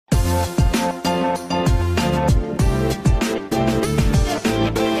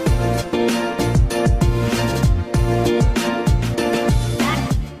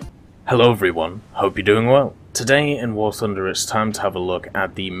Hello everyone, hope you're doing well. Today in War Thunder it's time to have a look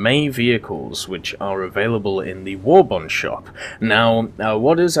at the May vehicles which are available in the Warbond shop. Now,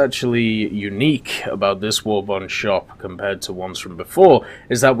 what is actually unique about this Warbond shop compared to ones from before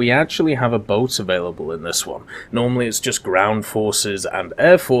is that we actually have a boat available in this one. Normally it's just ground forces and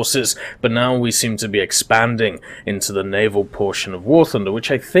air forces, but now we seem to be expanding into the naval portion of War Thunder,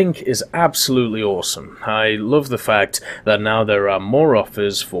 which I think is absolutely awesome. I love the fact that now there are more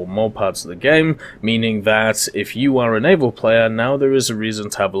offers for more parts of the game, meaning that if you are a naval player, now there is a reason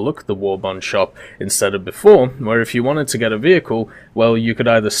to have a look at the Warbond shop instead of before, where if you wanted to get a vehicle, well, you could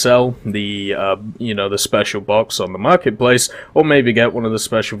either sell the, the special box on the marketplace, or maybe get one of the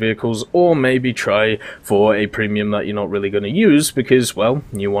special vehicles, or maybe try for a premium that you're not really going to use because, well,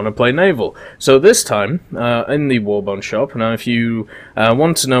 you want to play naval. So this time, in the Warbond shop, now if you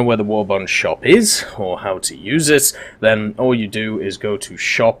want to know where the Warbond shop is, or how to use it, then all you do is go to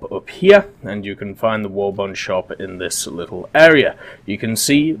shop up here, and you can find the Warbond shop in this little area. You can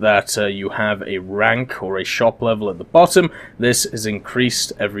see that you have a rank or a shop level at the bottom. This is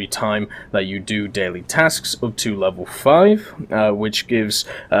increased every time that you do daily tasks up to level 5, which gives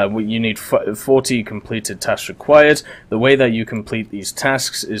you need 40 completed tasks required. The way that you complete these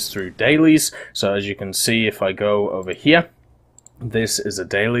tasks is through dailies. So as you can see, if I go over here, this is a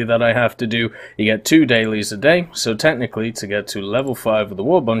daily that I have to do. You get 2 dailies a day, so technically to get to level 5 of the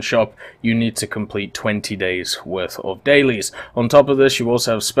Warbond shop, you need to complete 20 days worth of dailies. On top of this, you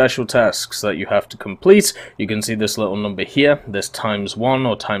also have special tasks that you have to complete. You can see this little number here, this ×1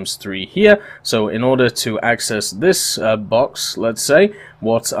 or ×3 here. So in order to access this box, let's say,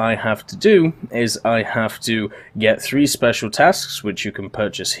 what I have to do is I have to get 3 special tasks, which you can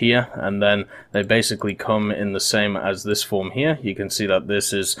purchase here, and then they basically come in the same as this form here. You can see that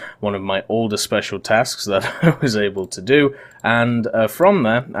this is one of my older special tasks that I was able to do, and from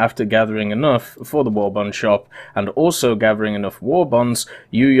there, after gathering enough for the Warbond shop and also gathering enough Warbonds,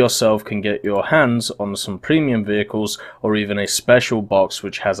 you yourself can get your hands on some premium vehicles or even a special box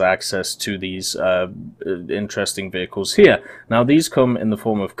which has access to these interesting vehicles here. Now these come in the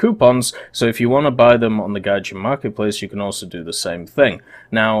form of coupons, so if you want to buy them on the Gaijin Marketplace, you can also do the same thing.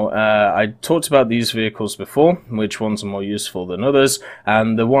 Now, I talked about these vehicles before, which ones are more useful than others,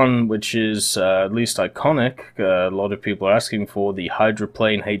 and the one which is at least iconic, a lot of people are asking for, the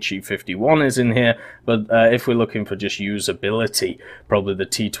hydroplane HE-51 is in here, but if we're looking for just usability, probably the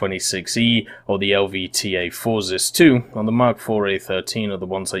T-26E or the LVTA-4ZIS-2 or the Mark IV A-13 are the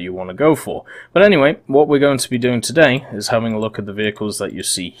ones that you want to go for. But anyway, what we're going to be doing today is having a look at the vehicles that you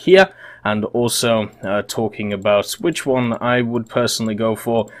see here, and also talking about which one I would personally go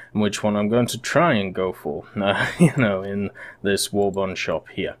for and which one I'm going to try and go for, in this Warbond shop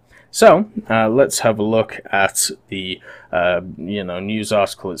here. So, let's have a look at the news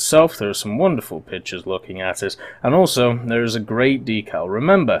article itself. There are some wonderful pictures looking at it, and also there is a great decal.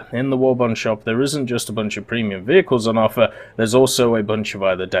 Remember, in the Warbond shop there isn't just a bunch of premium vehicles on offer, there's also a bunch of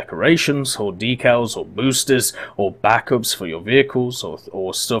either decorations or decals or boosters or backups for your vehicles,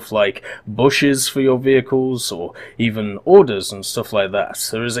 or stuff like bushes for your vehicles, or even orders and stuff like that.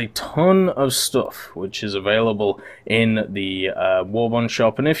 There is a ton of stuff which is available in the Warbond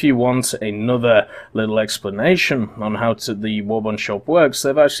shop, and if you want another little explanation on how the Warbond shop works,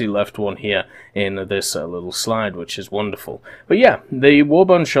 they've actually left one here in this little slide, which is wonderful. But yeah, the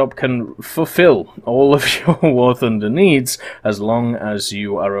Warbond shop can fulfill all of your War Thunder needs as long as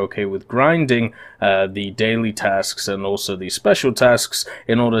you are okay with grinding the daily tasks and also the special tasks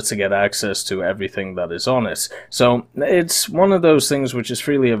in order to get access to everything that is on it. So it's one of those things which is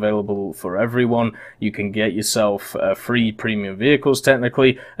freely available for everyone. You can get yourself free premium vehicles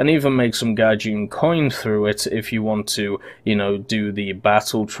technically, and even make some Gaijin coin through it if you want to, do the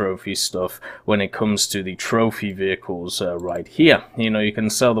battle trophy stuff when it comes to the trophy vehicles right here. You can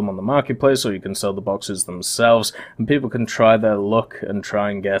sell them on the marketplace, or you can sell the boxes themselves, and people can try their luck and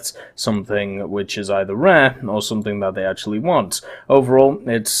try and get something which is either rare or something that they actually want. Overall,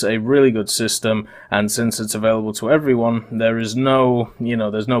 it's a really good system, and since it's available to everyone, there is no,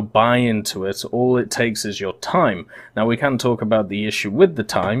 there's no buy-in to it. All it takes is your time. Now, we can talk about the issue with the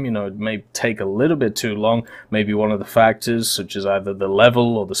time. It may take a little bit too long. Maybe one of the factors, such as either the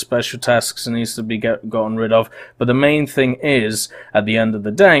level or the special tasks, needs to be gotten rid of. But the main thing is, at the end of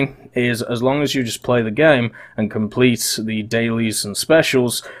the day, is as long as you just play the game and complete the dailies and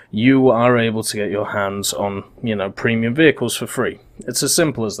specials, you are able to get your hands on, you know, premium vehicles for free. It's as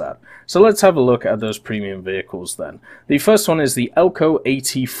simple as that. So let's have a look at those premium vehicles then. The first one is the Elco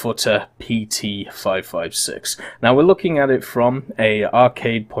 80-footer PT556. Now we're looking at it from a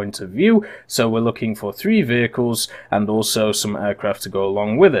arcade point of view, so we're looking for 3 vehicles and also some aircraft to go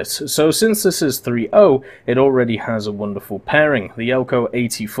along with it. So since this is 3.0, it already has a wonderful pairing. The Elco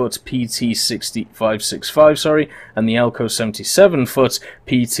 80-foot PT565, and the Elco 77-foot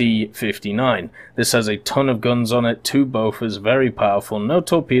PT59. This has a ton of guns on it, 2 Bofors, very powerful. No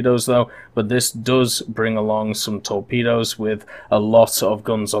torpedoes though, but this does bring along some torpedoes with a lot of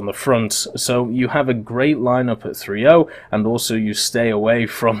guns on the front. So you have a great lineup at 3.0, and also you stay away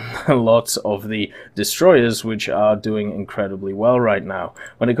from a lot of the destroyers, which are doing incredibly well right now.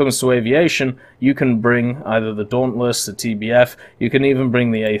 When it comes to aviation, you can bring either the Dauntless, the TBF, you can even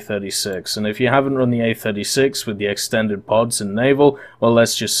bring the A36. And if you haven't run the A36 with the extended pods and naval, well,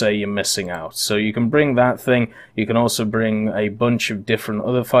 let's just say you're missing out. So you can bring that thing. You can also bring a bunch of different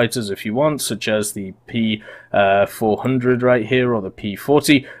other fighters if you want, such as the P400 right here, or the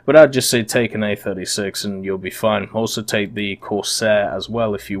P40, but I'd just say take an A36 and you'll be fine. Also take the Corsair as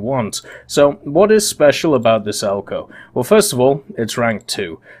well if you want. So what is special about this Elco? Well, first of all, it's rank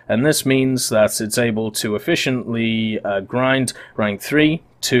 2, and this means that it's able to efficiently grind rank 3,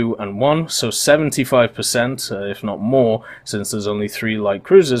 2 and 1, so 75%, if not more, since there's only 3 light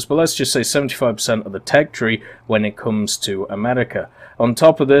cruisers, but let's just say 75% of the tech tree when it comes to America. On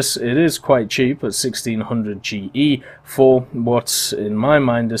top of this, it is quite cheap at 1600 GE for what in my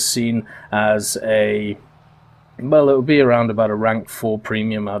mind is seen as a, well, it would be around about a rank 4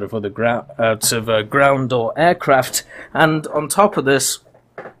 premium out of other ground or aircraft. And on top of this,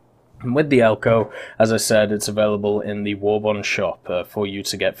 with the Elco, as I said, it's available in the Warbond shop for you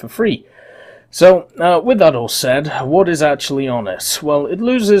to get for free. So, with that all said, what is actually on it? Well, it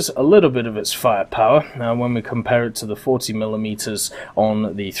loses a little bit of its firepower when we compare it to the 40mm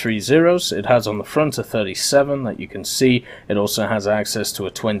on the 3.0s. It has on the front a 37 that you can see. It also has access to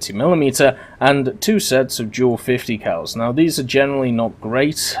a 20mm and 2 sets of dual 50 cals. Now, these are generally not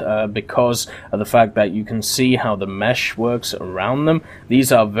great because of the fact that you can see how the mesh works around them.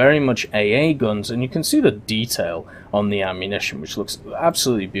 These are very much AA guns, and you can see the detail on the ammunition, which looks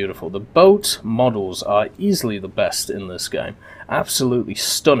absolutely beautiful. The boat models are easily the best in this game. Absolutely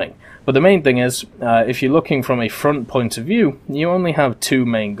stunning. But the main thing is, if you're looking from a front point of view, you only have 2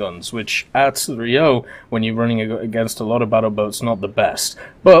 main guns, which at 3.0, when you're running against a lot of battle boats, not the best.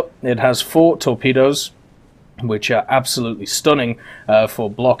 But it has 4 torpedoes, which are absolutely stunning for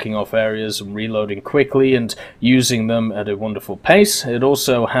blocking off areas and reloading quickly and using them at a wonderful pace. It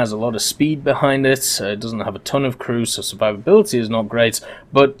also has a lot of speed behind it. It doesn't have a ton of crew, so survivability is not great,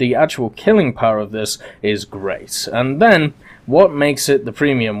 but the actual killing power of this is great. And then, what makes it the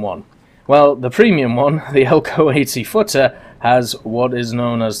premium one? Well, the premium one, the Elco 80-footer, has what is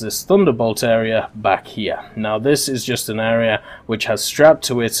known as this Thunderbolt area back here. Now this is just an area which has strapped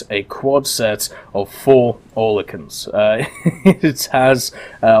to it a quad set of 4 Oerlikons. It has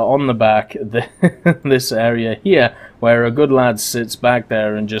on the back this area here where a good lad sits back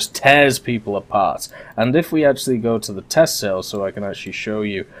there and just tears people apart. And if we actually go to the test cell, so I can actually show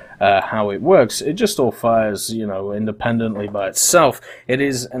you how it works, it just all fires, you know, independently by itself. It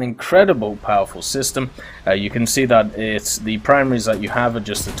is an incredible powerful system. You can see that the primaries that you have are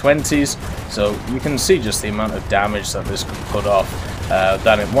just the 20s, so you can see just the amount of damage that this can put off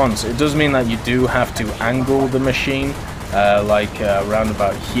than it wants. It does mean that you do have to angle the machine around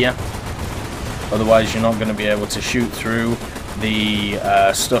about here. Otherwise you're not going to be able to shoot through the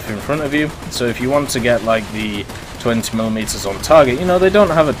stuff in front of you. So if you want to get like the 20mm on target, you know, they don't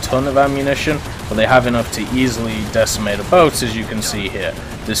have a ton of ammunition, but they have enough to easily decimate a boat, as you can see here,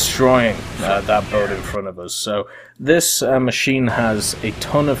 destroying that boat in front of us. So this machine has a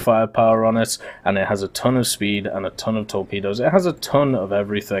ton of firepower on it, and it has a ton of speed and a ton of torpedoes. It has a ton of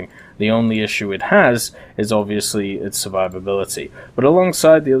everything. The only issue it has is obviously its survivability. But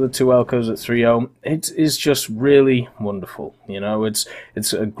alongside the other 2 Elcos at 3.0, it is just really wonderful. You know, it's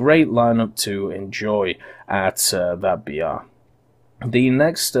a great lineup to enjoy at that BR. The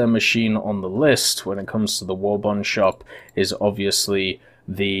next machine on the list when it comes to the Warbond shop is obviously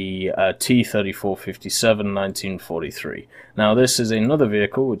the T-3457 1943. Now this is another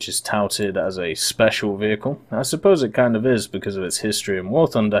vehicle which is touted as a special vehicle. I suppose it kind of is because of its history in War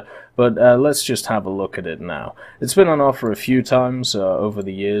Thunder, but let's just have a look at it now. It's been on offer a few times over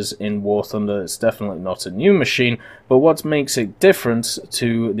the years in War Thunder. It's definitely not a new machine, but what makes it different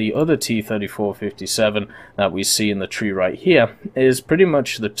to the other T-3457 that we see in the tree right here is pretty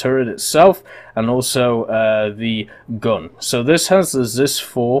much the turret itself and also the gun. So this has the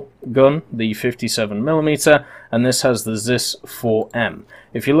ZIS-4 gun, the 57mm, and this has the ZIS-4M.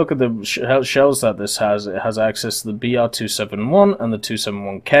 If you look at the shells that this has, it has access to the BR-271 and the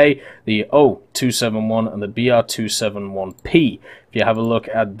 271K, the O-271 and the BR-271P. If you have a look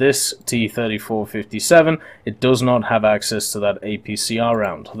at this T-3457, it does not have access to that APCR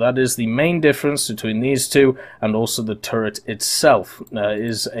round. That is the main difference between these two, and also the turret itself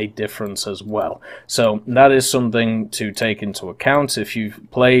is a difference as well. So that is something to take into account. If you've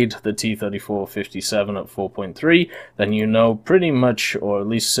played the T-3457 at 4.3, then you know pretty much, or at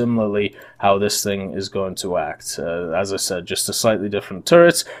least similarly, how this thing is going to act. As I said, just a slightly different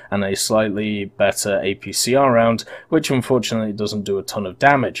turret and a slightly better APCR round, which unfortunately doesn't do a ton of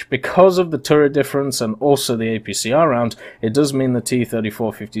damage. Because of the turret difference and also the APCR round, it does mean the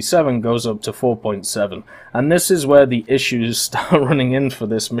T-3457 goes up to 4.7, and this is where the issues start running in for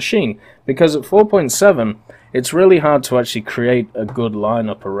this machine, because at 4.7 it's really hard to actually create a good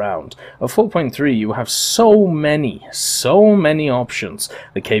lineup around. At 4.3 you have so many options.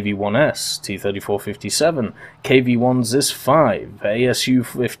 The KV-1S, T-3457, KV-1 ZIS-5,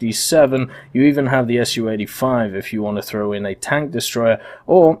 ASU-57, you even have the SU-85 if you want to throw in a tank destroyer,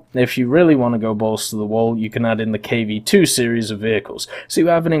 or if you really want to go balls to the wall, you can add in the KV-2 series of vehicles. So you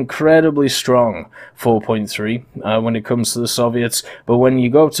have an incredibly strong 4.3 when it comes to the Soviets, but when you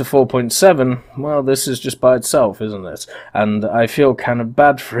go up to 4.7, well, this is just by itself, isn't it? And I feel kind of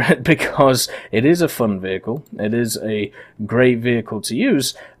bad for it because it is a fun vehicle, it is a great vehicle to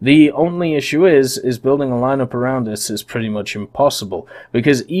use. The only issue is building a lineup around it is pretty much impossible,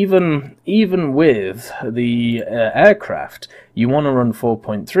 because even with the aircraft, you want to run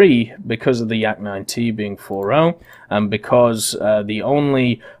 4.3 because of the Yak-9T being 4.0, and because the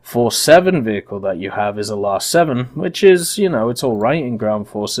only 4.7 vehicle that you have is a LAR-7, which is, you know, it's alright in ground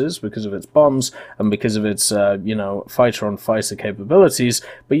forces because of its bombs and because of its, you know, fighter-on-fighter capabilities,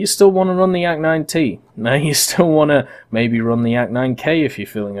 but you still want to run the Yak-9T. Now, you still want to maybe run the Yak-9K if you're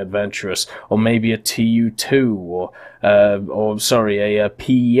feeling adventurous, or maybe a TU-2, or sorry, a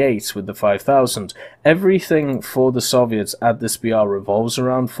PE-8 with the 5000. Everything for the Soviets at this BR revolves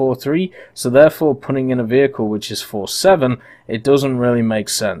around 4.3, so therefore putting in a vehicle which is 4.7, it doesn't really make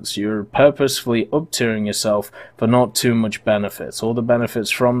sense. You're purposefully up-tiering yourself for not too much benefits. All the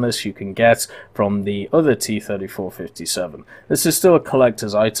benefits from this you can get from the other T-3457. This is still a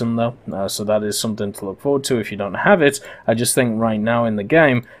collector's item though, so that is something to look forward to if you don't have it. I just think right now in the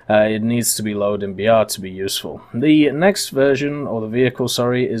game, it needs to be lowered in BR to be useful. The next version, or the vehicle,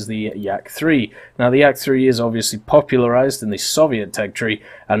 sorry, is the Yak-3. Now the Yak-3 is obviously popularized in the Soviet tech tree,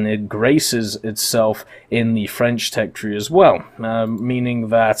 and it graces itself in the French tech tree as well, meaning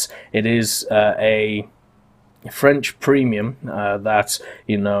that it is a French premium that,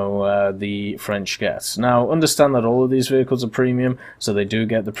 you know, the French gets. Now, understand that all of these vehicles are premium, so they do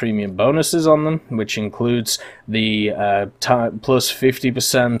get the premium bonuses on them, which includes the plus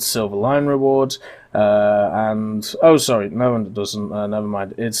 50% Silver Line reward, and, oh sorry, no, it doesn't, never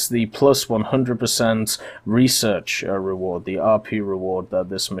mind, it's the plus 100% research reward, the RP reward that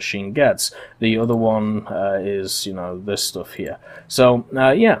this machine gets. The other one is, you know, this stuff here. So,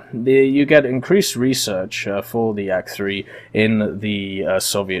 yeah, you get increased research for the Yak-3 in the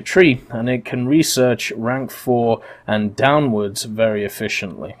Soviet tree, and it can research rank 4 and downwards very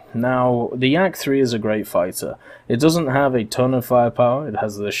efficiently. Now, the Yak-3 is a great fighter. It doesn't have a ton of firepower. It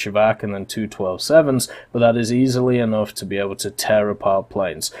has the Shivak and then two 12-7s, but that is easily enough to be able to tear apart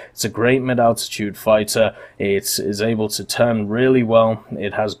planes. It's a great mid-altitude fighter. It is able to turn really well.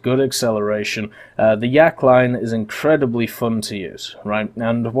 It has good acceleration. The Yak line is incredibly fun to use, right?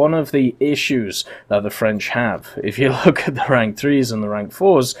 And one of the issues that the French have, if you look at the rank 3s and the rank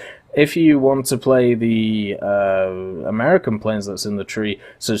 4s, if you want to play the American planes that's in the tree,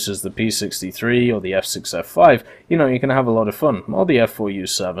 such as the P-63 or the F-6, F-5, you know, you can have a lot of fun, or the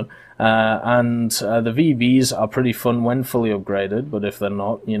F-4U-7, and the VBs are pretty fun when fully upgraded, but if they're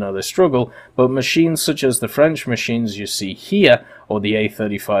not, you know, they struggle. But machines such as the French machines you see here, or the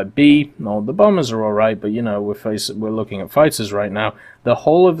A-35B, or the bombers are alright, but, you know, we're looking at fighters right now. The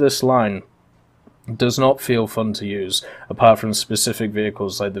whole of this line does not feel fun to use, apart from specific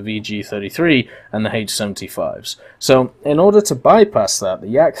vehicles like the VG-33 and the H-75s. So, in order to bypass that, the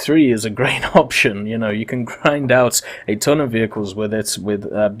Yak-3 is a great option. You know, you can grind out a ton of vehicles with it,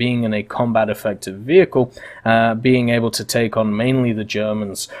 with being in a combat-effective vehicle, being able to take on mainly the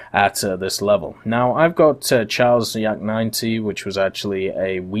Germans at this level. Now, I've got Charles the Yak-90, which was actually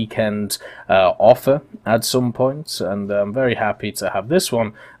a weekend offer at some point, and I'm very happy to have this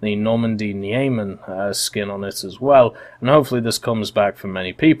one, the Normandy Niemen skin on it as well, and hopefully this comes back for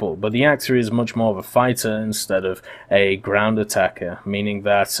many people. But the Yak-3 is much more of a fighter instead of a ground attacker, meaning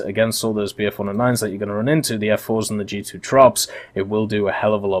that against all those BF-109s that you're going to run into, the F-4s and the G2 Trops, it will do a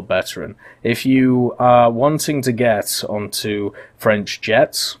hell of a lot better in. If you are wanting to get onto French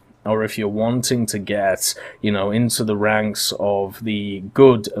jets, or if you're wanting to get, you know, into the ranks of the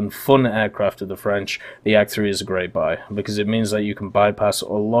good and fun aircraft of the French, the Yak-3 is a great buy, because it means that you can bypass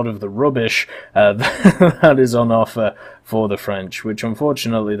a lot of the rubbish that is on offer for the French, which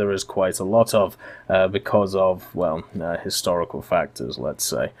unfortunately there is quite a lot of because of, well, historical factors, let's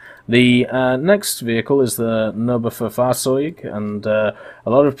say. The next vehicle is the Nobelfahrzeug, and a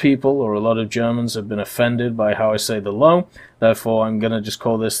lot of people, or a lot of Germans, have been offended by how I say the low. Therefore, I'm going to just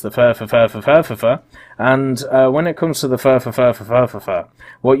call this the Fährverfährverfährverfähr. And when it comes to the Fährverfährverfährverfähr,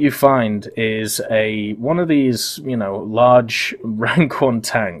 what you find is one of these, you know, large rank 1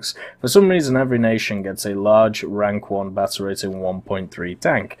 tanks. For some reason, every nation gets a large rank 1 battle rating 1.3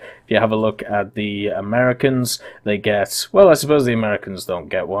 tank. If you have a look at the Americans, they get, well, I suppose the Americans don't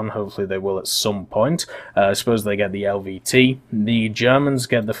get one. Hopefully they will at some point. I suppose they get the LVT. The Germans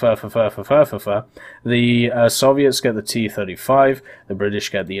get the Fährverfährverfährverfähr. The Soviets get the T-35. The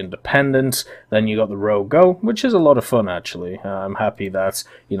British get the Independent. Then you got the Rogo, which is a lot of fun, actually. I'm happy that,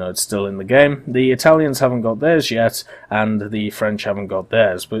 you know, it's still in the game. The Italians haven't got theirs yet, and the French haven't got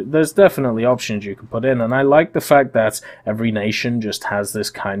theirs, but there's definitely options you can put in, and I like the fact that every nation just has this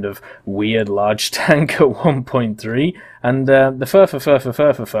kind of weird large tank at 1.3, and the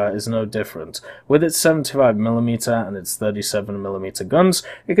Fährverfährverfährverfähr is no different. With its 75mm and its 37mm guns,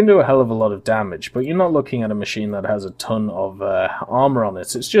 it can do a hell of a lot of damage, but you're not looking at a machine that has a ton of armor on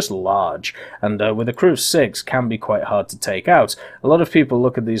it. It's just large, and with a crew of 6, can be quite hard to take out. A lot of people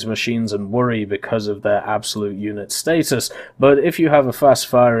look at these machines and worry because of their absolute unit status, but if you have a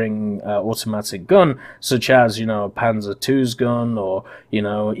fast-firing automatic gun, such as, you know, a Panzer II's gun, or, you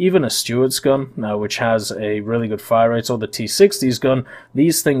know, even a Stuart's gun, which has a really good fire rate, or the T-60's gun,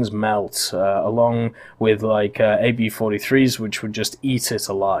 these things melt, along with like AB-43s, which would just eat it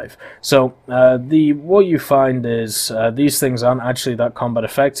alive. So what you find is these things aren't actually that combat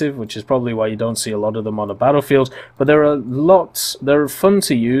effective, which is probably why you don't see a lot of them on a battlefield, but they're fun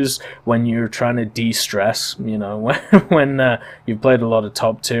to use when you're trying to de-stress, you know, when you've played a lot of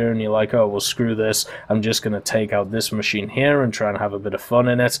top tier and you're like, oh, well, screw this, I'm just going to take out this machine here and try and have a bit of fun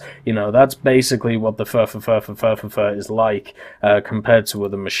in it. You know, that's basically what the Fährverfährverfährverfähr is like compared to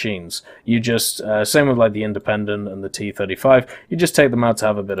other machines. You just, same with like the Independent and the T-35, you just take them out to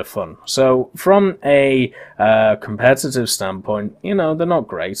have a bit of fun. So from a competitive standpoint, you know, they're not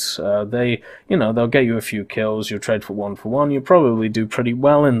great. You know, they'll get you a few kills, you'll trade for one, you'll probably do pretty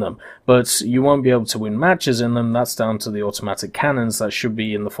well in them, but you won't be able to win matches in them. That's down to the automatic cannons that should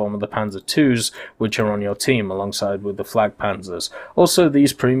be in the form of the Panzer IIs, which are on your team alongside with the Flak Panzers. Also,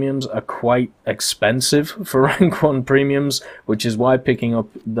 these premiums are quite expensive for rank 1 premiums, which is why picking up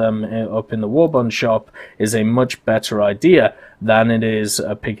them up in the Warbond shop is a much better idea than it is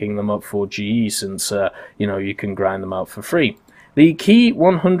picking them up for GE, since you know, you can grind them out for free. The Key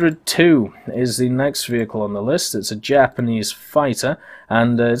 102 is the next vehicle on the list. It's a Japanese fighter,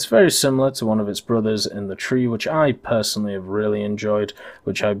 and it's very similar to one of its brothers in the tree, which I personally have really enjoyed,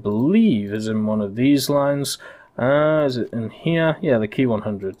 which I believe is in one of these lines. Is it in here? Yeah, the Key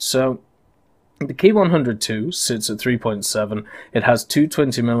 100. So the Key 102 sits at 3.7. It has two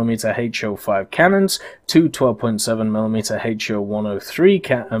 20mm HO5 cannons, two 12.7mm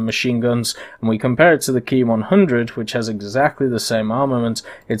HO103 machine guns, and we compare it to the Key 100, which has exactly the same armament.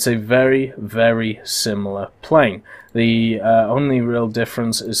 It's a very, very similar plane. The only real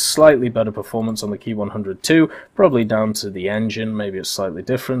difference is slightly better performance on the Key 102, probably down to the engine. Maybe it's slightly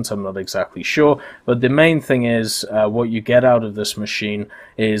different, I'm not exactly sure, but the main thing is what you get out of this machine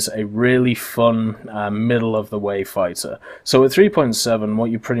is a really fun fun middle of the way fighter. So with 3.7,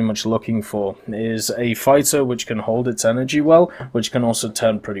 what you're pretty much looking for is a fighter which can hold its energy well, which can also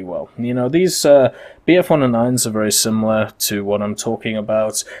turn pretty well. You know, these BF-109s are very similar to what I'm talking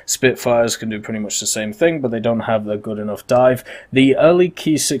about. Spitfires can do pretty much the same thing, but they don't have the good enough dive. The early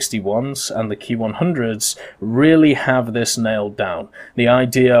Key 61s and the Key 100s really have this nailed down. The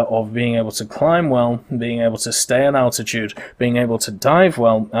idea of being able to climb well, being able to stay at altitude, being able to dive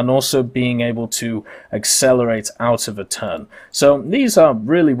well, and also being able to accelerate out of a turn. So these are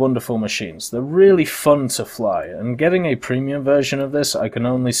really wonderful machines. They're really fun to fly, and getting a premium version of this I can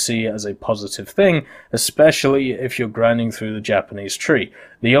only see as a positive thing, especially if you're grinding through the Japanese tree.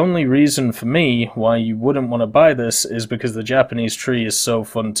 The only reason for me why you wouldn't want to buy this is because the Japanese tree is so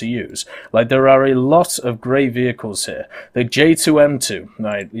fun to use. Like, there are a lot of great vehicles here. The J2M2,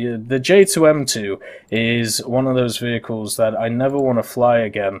 right? The J2M2 is one of those vehicles that I never want to fly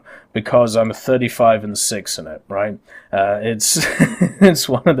again because I'm 35 and 6 in it, right? It's it's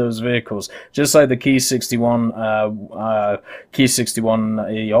one of those vehicles, just like the Key 61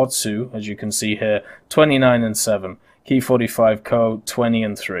 Yotsu, as you can see here, 29 and 7. Key 45 Co, 20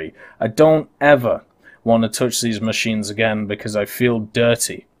 and 3. I don't ever want to touch these machines again because I feel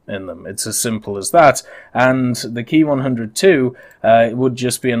dirty in them. It's as simple as that. And the Key 102 it would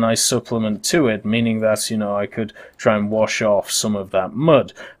just be a nice supplement to it, meaning that, you know, I could try and wash off some of that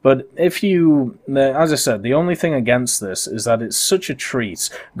mud. But if you, as I said, the only thing against this is that it's such a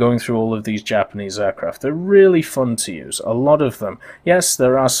treat going through all of these Japanese aircraft. They're really fun to use, a lot of them. Yes,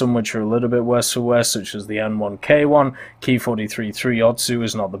 there are some which are a little bit worse for wear, such as the N1K1. Key 43 Yotsu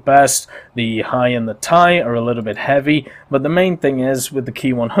is not the best. The High and the Tai are a little bit heavy, but the main thing is, with the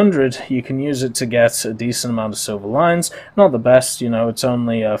Key 100, you can use it to get a decent amount of silver lines. Not the best, you know, it's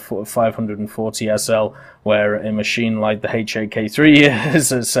only 540 SL, where a machine like the HAK3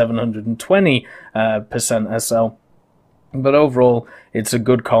 is at 720% SL. But overall, it's a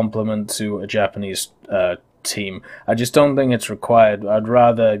good complement to a Japanese team. I just don't think it's required. I'd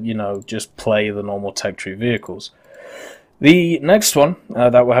rather, you know, just play the normal tech tree vehicles. The next one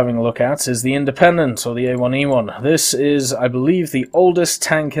that we're having a look at is the Independent, or the A1E1. This is, I believe, the oldest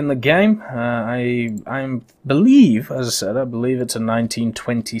tank in the game. I believe, as I said, I believe it's a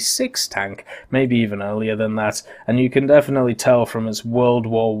 1926 tank, maybe even earlier than that, and you can definitely tell from its World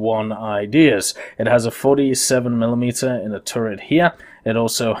War I ideas. It has a 47mm in a turret here. It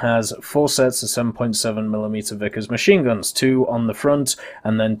also has 4 sets of 7.7mm Vickers machine guns, 2 on the front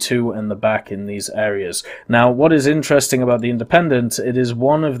and then 2 in the back in these areas. Now, what is interesting about the Independent, it is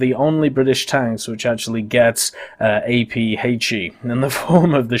one of the only British tanks which actually gets APHE in the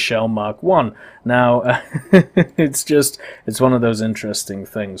form of the Shell Mark 1. Now, it's one of those interesting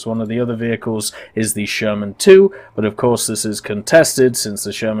things. One of the other vehicles is the Sherman 2, but of course this is contested since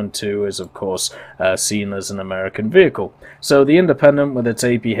the Sherman 2 is, of course, seen as an American vehicle. So the Independent, with its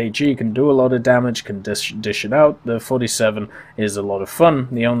APHE, can do a lot of damage, can dish it out. The 47 is a lot of fun.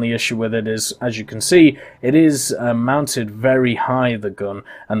 The only issue with it is, as you can see, it is mounted very high, the gun,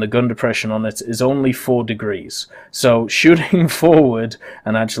 and the gun depression on it is only 4 degrees. So shooting forward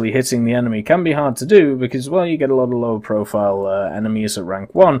and actually hitting the enemy can be hard to do because, well, you get a lot of low profile enemies at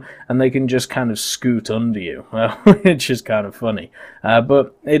rank 1 and they can just kind of scoot under you, which is kind of funny.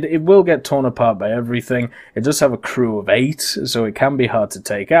 But it will get torn apart by everything. It does have a crew of 8, so it can be hard to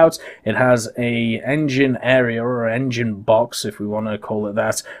take out. It has a engine area, or engine box if we want to call it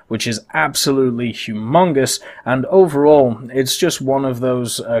that, which is absolutely humongous, and overall it's just one of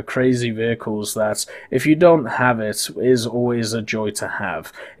those crazy vehicles that, if you don't have it, is always a joy to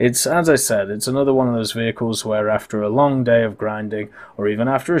have. It's, as I said, it's another one of those vehicles where after a long day of grinding, or even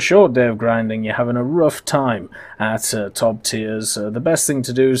after a short day of grinding, you're having a rough time at top tiers. The best thing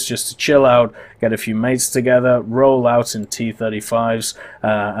to do is just to chill out, get a few mates together, roll out in T-35s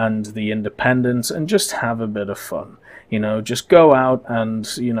and the Independent, and just have a bit of fun. You know, just go out and,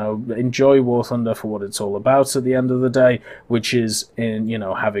 you know, enjoy War Thunder for what it's all about at the end of the day, which is, in, you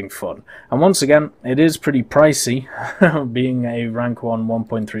know, having fun. And once again, it is pretty pricey, being a rank 1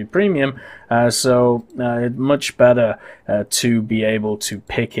 1.3 premium, so it's much better to be able to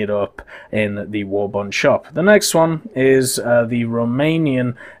pick it up in the Warbond shop. The next one is the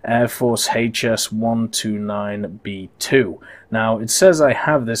Romanian Air Force HS-129B2. Now, it says I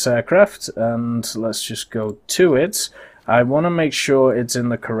have this aircraft, and let's just go to it. I want to make sure it's in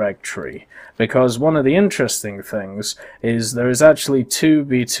the correct tree, because one of the interesting things is there is actually 2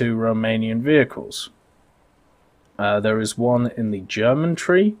 B2 Romanian vehicles. There is one in the German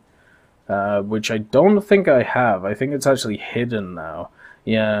tree, which I don't think I have. I think it's actually hidden now.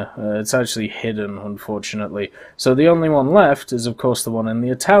 Yeah, it's actually hidden, unfortunately. So the only one left is, of course, the one in the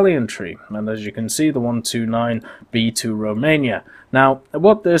Italian tree. And as you can see, the 129B2 Romania. Now,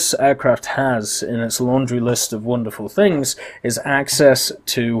 what this aircraft has in its laundry list of wonderful things is access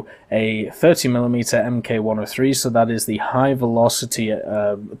to a 30mm Mk103, so that is the high velocity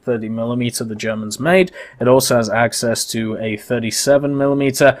 30mm the Germans made. It also has access to a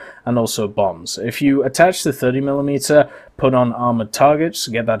 37mm and also bombs. If you attach the 30mm, put on armored targets,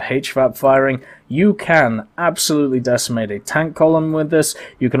 get that HVAP firing, you can absolutely decimate a tank column with this.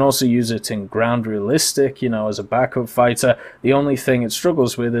 You can also use it in ground realistic, you know, as a backup fighter. The only thing it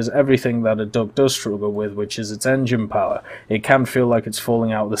struggles with is everything that a duck does struggle with, which is its engine power. It can feel like it's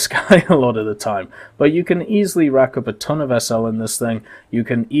falling out of the sky a lot of the time, but you can easily rack up a ton of SL in this thing. You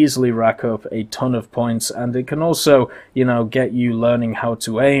can easily rack up a ton of points, and it can also, you know, get you learning how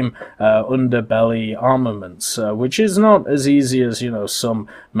to aim underbelly armaments, which is not as easy as, you know, some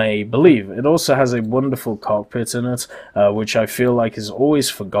may believe. It also has a wonderful cockpit in it, which I feel like is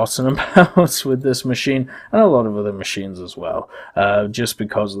always forgotten about with this machine, and a lot of other machines as well, just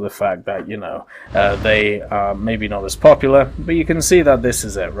because of the fact that, you know, they are maybe not as popular, but you can see that this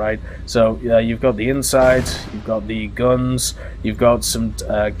is it, right? So you've got the inside, you've got the guns, you've got some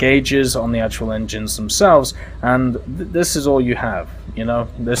gauges on the actual engines themselves, and this is all you have. You know,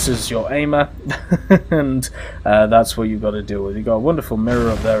 this is your aimer, and that's what you've got to deal with. You've got a wonderful mirror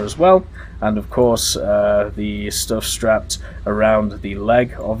up there as well, and of course the stuff strapped around the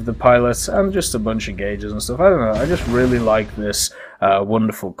leg of the pilot, and just a bunch of gauges and stuff. I don't know, I just really like this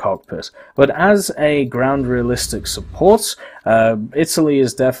wonderful cockpit. But as a ground realistic support, Italy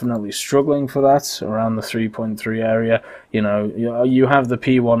is definitely struggling for that, around the 3.3 area. You know, you have the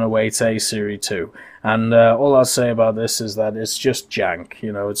P108A Series 2. And all I'll say about this is that it's just jank.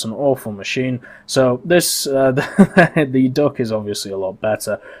 You know, it's an awful machine. So this, the Duck is obviously a lot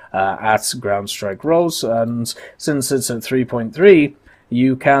better at ground strike rolls, and since it's at 3.3,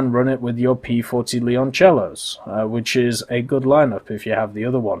 you can run it with your P40 Leoncellos, which is a good lineup if you have the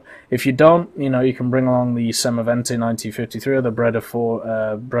other one. If you don't, you know, you can bring along the Semavente 9053 or the Breda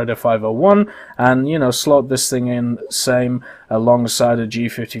 501, and, you know, slot this thing in same alongside a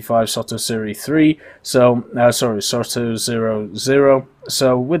G55 Soto Series 3. So, sorry, Soto 00.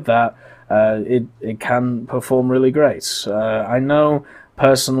 So with that, it can perform really great. I know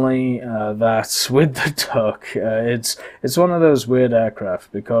personally that with the Duck, it's one of those weird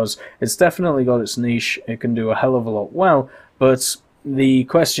aircraft, because it's definitely got its niche. It can do a hell of a lot well, but the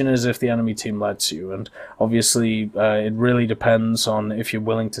question is if the enemy team lets you, and obviously it really depends on if you're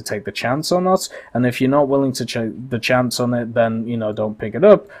willing to take the chance or not, and if you're not willing to take the chance on it, then, you know, don't pick it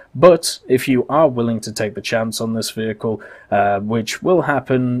up. But if you are willing to take the chance on this vehicle, which will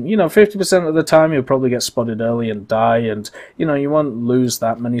happen, you know, 50% of the time, you'll probably get spotted early and die, and, you know, you won't lose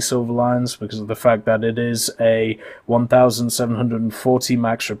that many silver lines because of the fact that it is a 1,740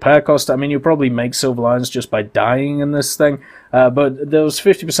 max repair cost. I mean, you'll probably make silver lines just by dying in this thing, but those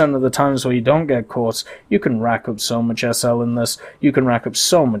 50% of the times where you don't get caught, you can rack up so much SL in this, you can rack up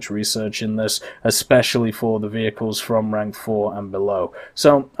so much research in this, especially for the vehicles from rank 4 and below.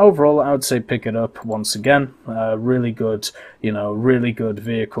 So overall, I would say pick it up once again. Really good, you know, really good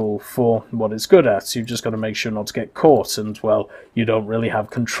vehicle for what it's good at. You've just got to make sure not to get caught, and, well, you don't really have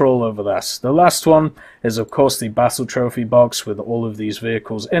control over that. The last one is, of course, the Battle Trophy box with all of these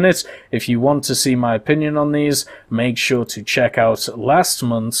vehicles in it. If you want to see my opinion on these, make sure to check out last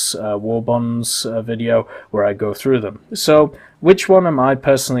month's Warbonds video where I go through them. So, which one am I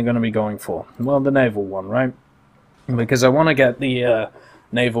personally going to be going for? Well, the naval one, right? Because I want to get the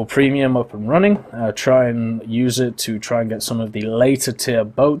Naval Premium up and running, try and use it to try and get some of the later tier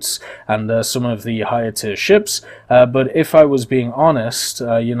boats and some of the higher tier ships, but if I was being honest,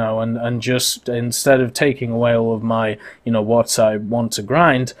 you know, and just instead of taking away all of my, you know, what I want to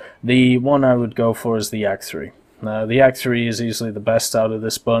grind, the one I would go for is the Yak 3. The Yak 3 is easily the best out of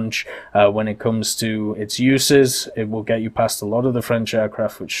this bunch when it comes to its uses. It will get you past a lot of the French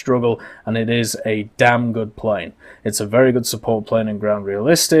aircraft which struggle, and it is a damn good plane. It's a very good support plane in ground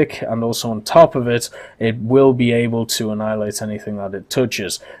realistic, and also on top of it, it will be able to annihilate anything that it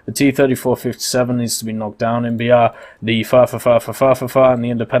touches. The T-3457 needs to be knocked down in BR. The Fa and the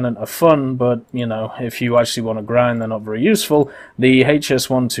Independent are fun, but, you know, if you actually want to grind, they're not very useful. The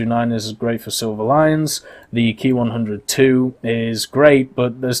HS-129 is great for Silver Lions. The Key 102 is great,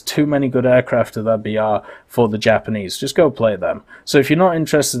 but there's too many good aircraft of that BR for the Japanese. Just go play them. So if you're not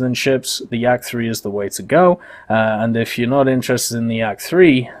interested in ships, the Yak 3 is the way to go. And if you're not interested in the Yak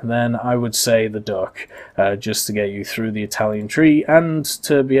 3, then I would say the Duck, just to get you through the Italian tree and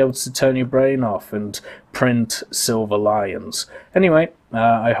to be able to turn your brain off and print silver lions. Anyway,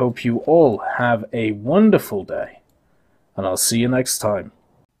 I hope you all have a wonderful day, and I'll see you next time.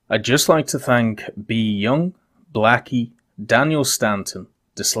 I'd just like to thank B. Young, Blackie, Daniel Stanton,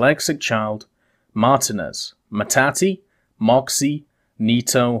 Dyslexic Child, Martinez, Matati, Moxie,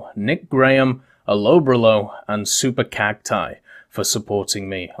 Nito, Nick Graham, Alobralo, and Super Cacti for supporting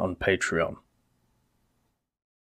me on Patreon.